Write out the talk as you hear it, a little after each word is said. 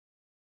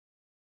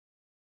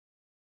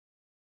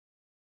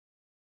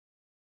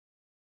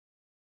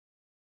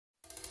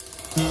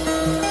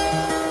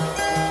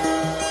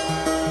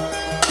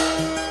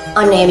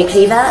I'm Naomi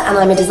Cleaver, and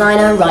I'm a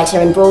designer, writer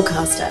and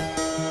broadcaster.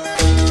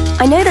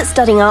 I know that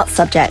studying art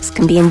subjects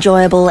can be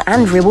enjoyable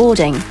and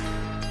rewarding.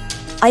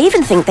 I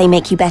even think they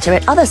make you better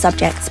at other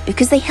subjects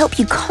because they help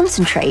you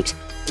concentrate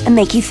and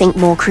make you think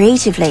more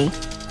creatively.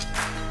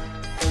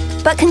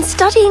 But can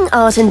studying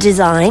art and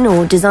design,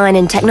 or design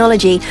and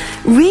technology,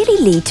 really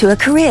lead to a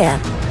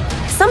career?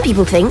 Some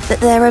people think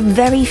that there are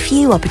very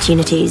few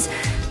opportunities,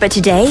 but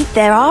today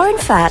there are in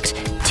fact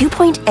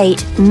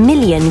 2.8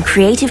 million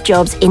creative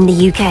jobs in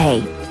the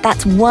UK.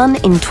 That's 1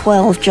 in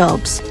 12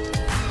 jobs.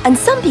 And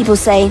some people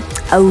say,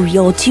 oh,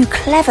 you're too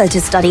clever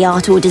to study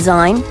art or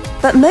design.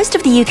 But most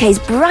of the UK's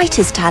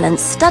brightest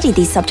talents studied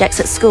these subjects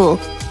at school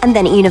and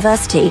then at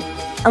university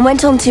and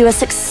went on to a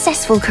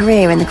successful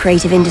career in the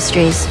creative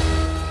industries.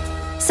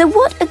 So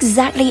what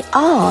exactly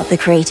are the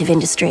creative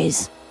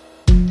industries?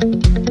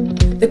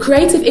 The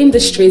creative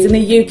industries in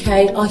the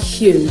UK are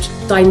huge,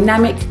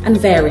 dynamic and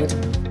varied.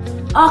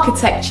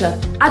 Architecture,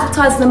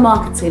 advertising and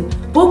marketing,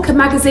 book and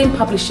magazine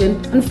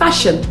publishing and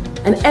fashion,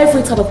 and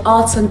every type of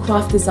art and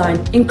craft design,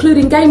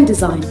 including game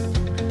design.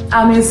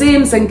 Our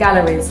museums and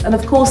galleries, and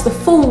of course the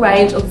full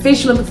range of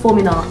visual and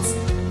performing arts,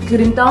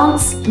 including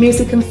dance,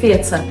 music and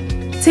theatre,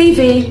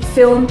 TV,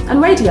 film and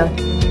radio.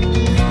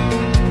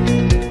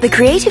 The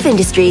creative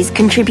industries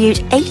contribute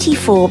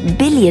 £84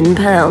 billion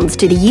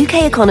to the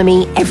UK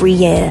economy every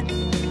year.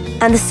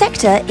 And the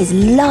sector is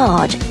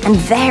large and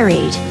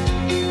varied.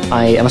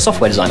 I am a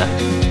software designer,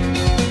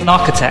 an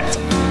architect.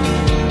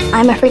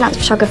 I'm a freelance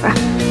photographer.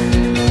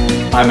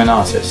 I'm an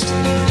artist.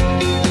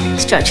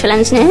 Structural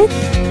engineer.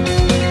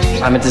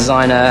 I'm a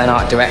designer and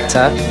art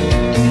director.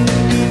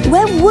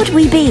 Where would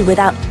we be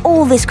without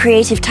all this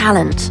creative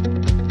talent?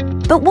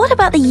 But what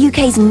about the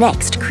UK's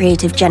next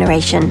creative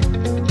generation?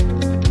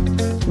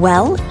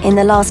 Well, in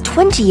the last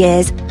 20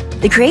 years,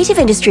 the creative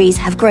industries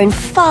have grown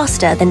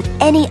faster than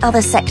any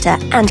other sector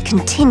and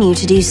continue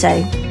to do so.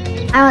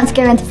 I want to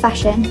go into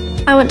fashion.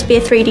 I want to be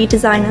a 3D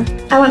designer.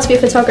 I want to be a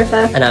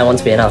photographer. And I want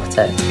to be an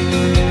architect.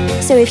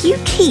 So if you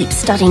keep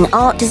studying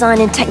art,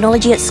 design and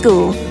technology at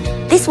school,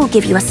 this will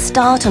give you a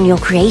start on your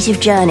creative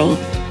journey.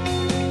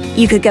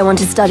 You could go on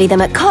to study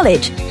them at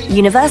college,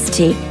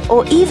 university,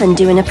 or even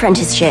do an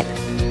apprenticeship.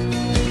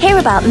 Hear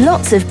about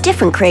lots of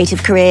different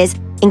creative careers,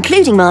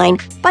 including mine,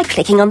 by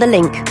clicking on the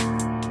link.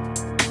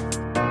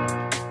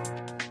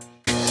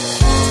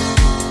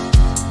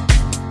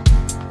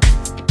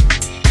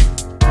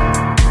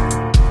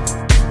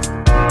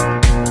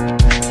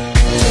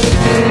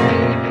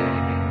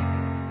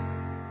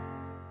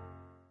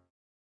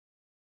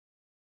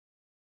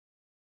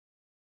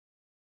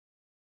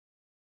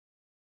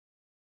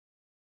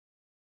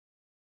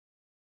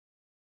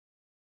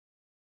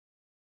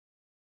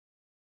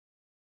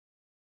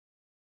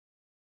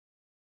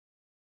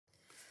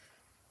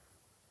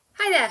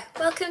 Hi there,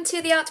 welcome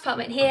to the art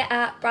department here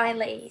at Brine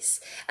Leas.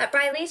 At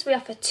Brine Leas we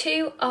offer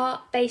 2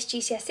 art-based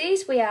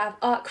GCSEs. We have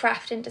art,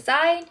 craft and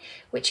design,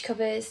 which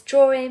covers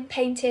drawing,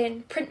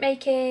 painting,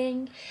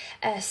 printmaking,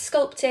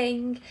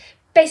 sculpting,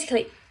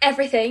 basically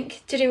everything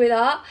to do with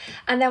art.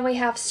 And then we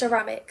have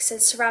ceramics, and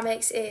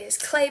ceramics is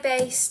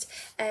clay-based,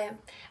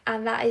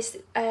 and that is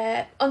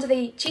under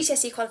the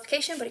GCSE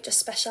qualification, but it just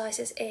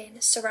specialises in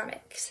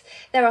ceramics.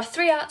 There are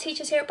 3 art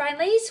teachers here at Brine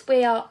Leas.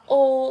 We are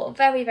all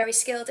very, very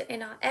skilled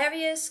in our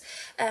areas,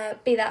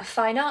 be that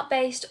fine art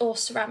based or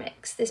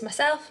ceramics. There's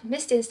myself,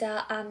 Miss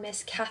Dinsdale and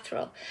Miss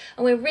Catherall,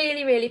 and we're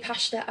really, really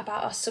passionate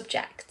about our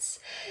subjects.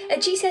 At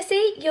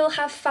GCSE, you'll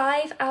have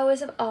 5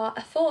 hours of art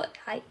a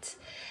fortnight.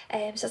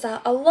 So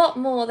that's a lot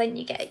more than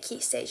you get at Key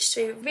Stage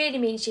 3. It really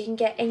means you can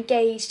get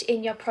engaged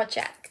in your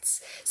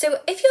projects. So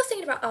if you're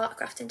thinking about art,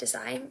 craft and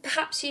design,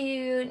 perhaps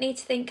you need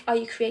to think, are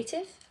you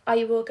creative? Are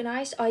you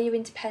organised? Are you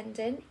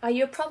independent? Are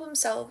you a problem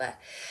solver?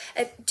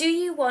 Do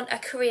you want a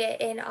career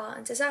in art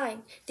and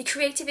design? The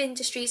creative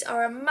industries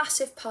are a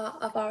massive part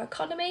of our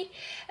economy.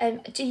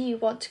 Do you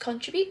want to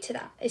contribute to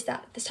that? Is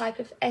that the type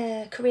of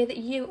career that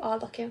you are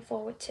looking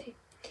forward to?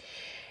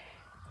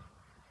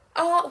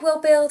 Art will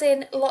build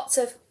in lots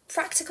of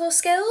practical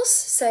skills,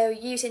 so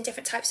using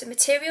different types of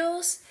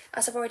materials.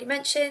 As I've already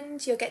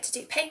mentioned, you'll get to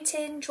do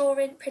painting,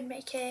 drawing,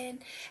 printmaking,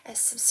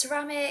 some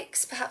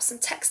ceramics, perhaps some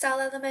textile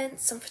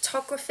elements, some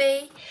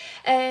photography,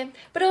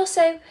 but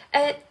also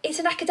it's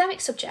an academic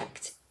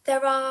subject.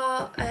 There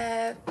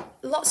are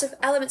lots of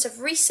elements of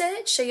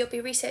research, so you'll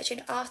be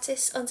researching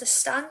artists,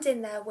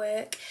 understanding their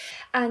work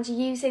and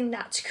using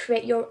that to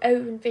create your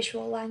own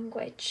visual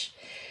language.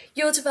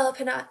 You'll develop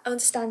an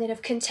understanding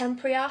of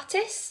contemporary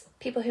artists,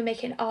 people who are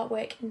making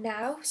artwork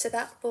now, so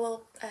that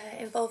will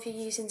involve you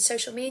using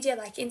social media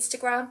like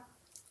Instagram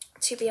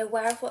to be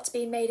aware of what's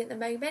being made at the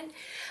moment,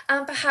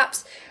 and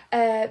perhaps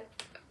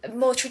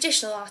more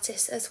traditional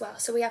artists as well.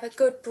 So we have a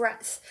good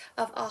breadth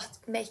of art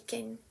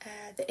making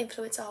that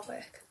influence our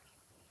work.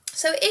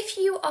 So if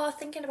you are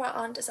thinking about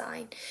art and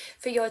design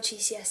for your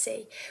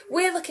GCSE,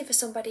 we're looking for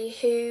somebody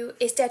who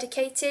is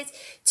dedicated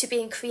to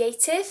being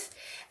creative,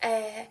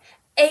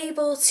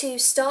 able to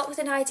start with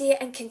an idea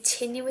and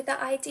continue with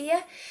that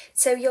idea.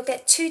 So you'll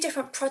get 2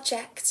 different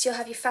projects. You'll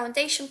have your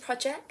foundation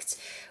project,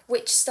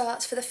 which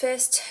starts for the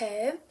first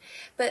term,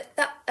 but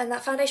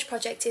that foundation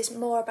project is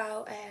more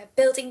about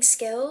building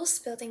skills,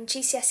 building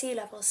GCSE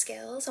level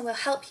skills, and we'll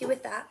help you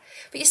with that.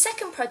 But your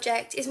second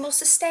project is more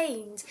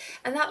sustained,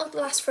 and that will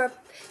last for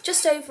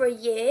just over a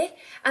year,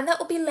 and that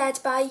will be led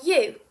by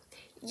you.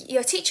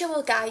 Your teacher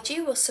will guide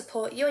you, will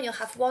support you, and you'll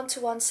have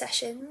one-to-one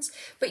sessions,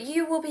 but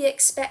you will be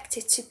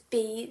expected to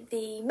be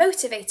the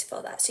motivator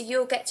for that. So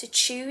you'll get to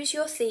choose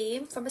your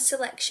theme from a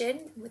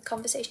selection with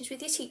conversations with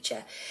your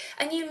teacher,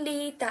 and you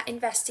lead that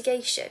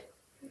investigation.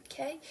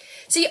 Okay,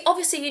 so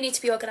obviously you need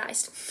to be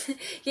organised.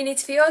 You need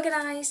to be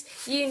organised,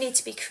 you need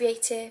to be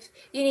creative,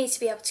 you need to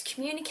be able to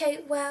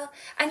communicate well,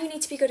 and you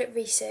need to be good at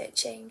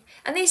researching.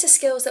 And these are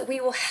skills that we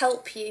will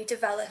help you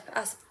develop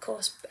as the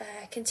course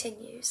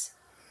continues.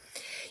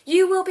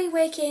 You will be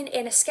working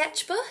in a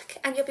sketchbook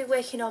and you'll be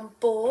working on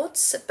boards,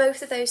 so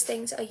both of those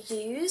things are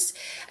used.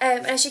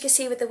 And as you can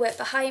see with the work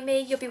behind me,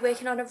 you'll be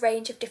working on a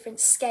range of different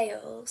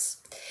scales.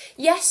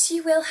 Yes,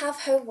 you will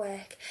have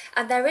homework,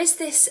 and there is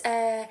this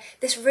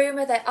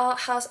rumour that art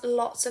has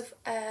lots of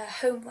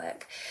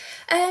homework.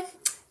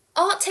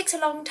 Art takes a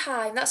long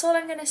time, that's all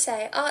I'm going to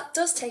say. Art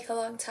does take a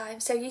long time,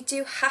 so you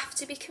do have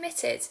to be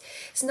committed.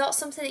 It's not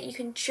something that you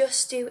can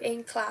just do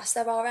in class.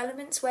 There are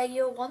elements where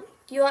you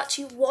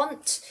actually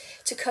want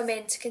to come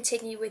in to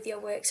continue with your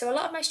work. So a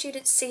lot of my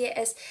students see it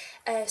as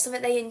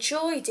something they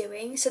enjoy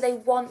doing, so they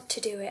want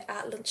to do it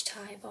at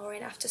lunchtime or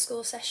in after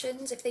school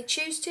sessions if they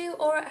choose to,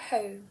 or at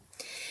home.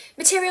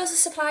 Materials are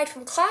supplied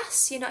from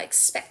class. You're not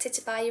expected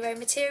to buy your own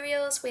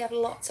materials. We have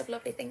lots of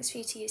lovely things for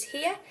you to use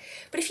here.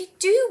 But if you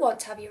do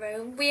want to have your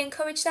own, we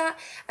encourage that,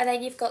 and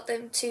then you've got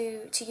them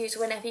to use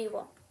whenever you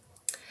want.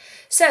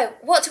 So,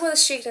 what do other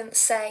students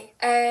say?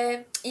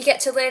 You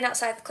get to learn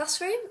outside the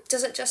classroom.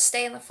 Doesn't just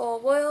stay in the 4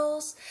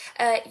 walls.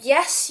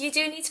 Yes, you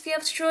do need to be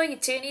able to draw. You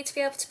do need to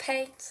be able to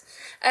paint.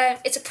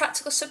 It's a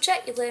practical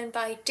subject. You learn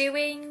by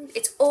doing.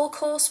 It's all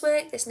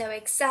coursework. There's no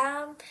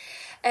exam.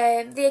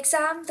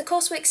 The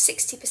coursework's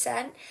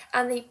 60%,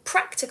 and the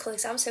practical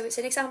exam, so it's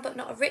an exam but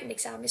not a written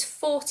exam, is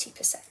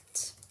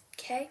 40%.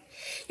 Okay,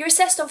 you're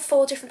assessed on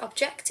 4 different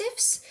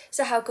objectives,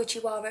 so how good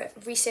you are at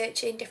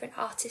researching different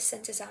artists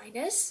and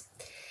designers,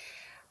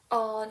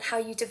 on how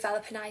you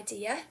develop an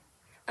idea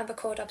and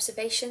record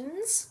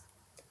observations,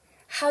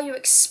 how you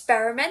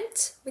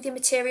experiment with your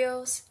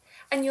materials,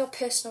 and your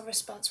personal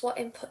response. What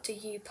input do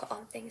you put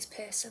on things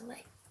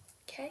personally?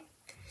 Okay.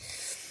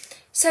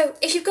 So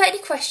if you've got any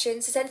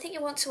questions, there's anything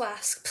you want to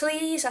ask,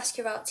 please ask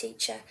your art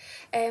teacher.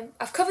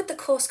 I've covered the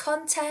course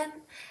content.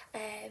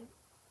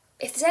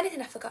 If there's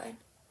anything I've forgotten,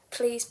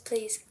 please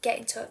get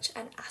in touch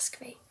and ask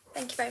me.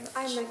 Thank you very much.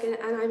 I'm Megan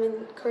and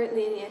I'm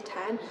currently in year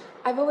 10.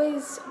 I've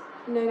always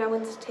known I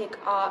wanted to take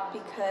art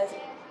because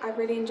I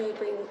really enjoy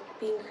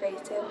being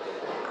creative,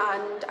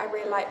 and I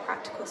really like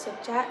practical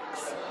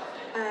subjects.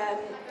 And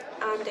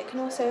art can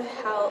also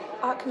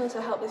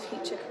help with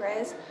future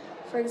careers.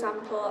 For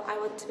example, I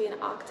want to be an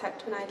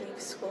architect when I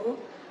leave school,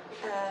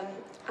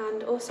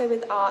 and also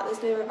with art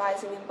there's no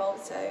revising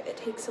involved, so it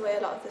takes away a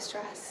lot of the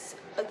stress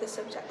of the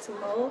subjects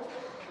involved,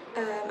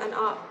 and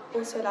art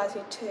also allows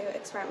you to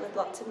experiment with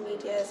lots of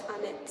medias,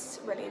 and it's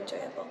really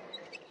enjoyable.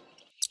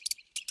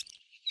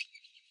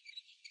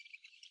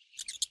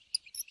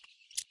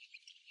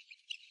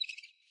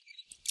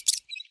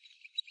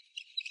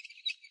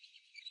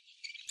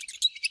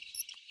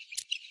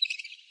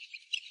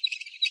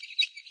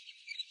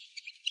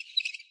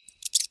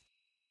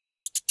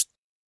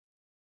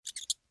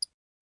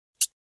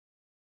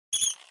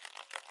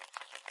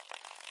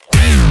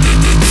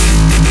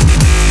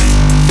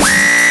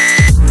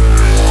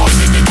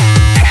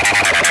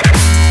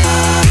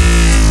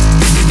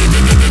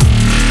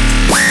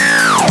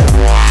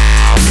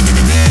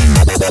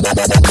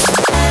 Wow.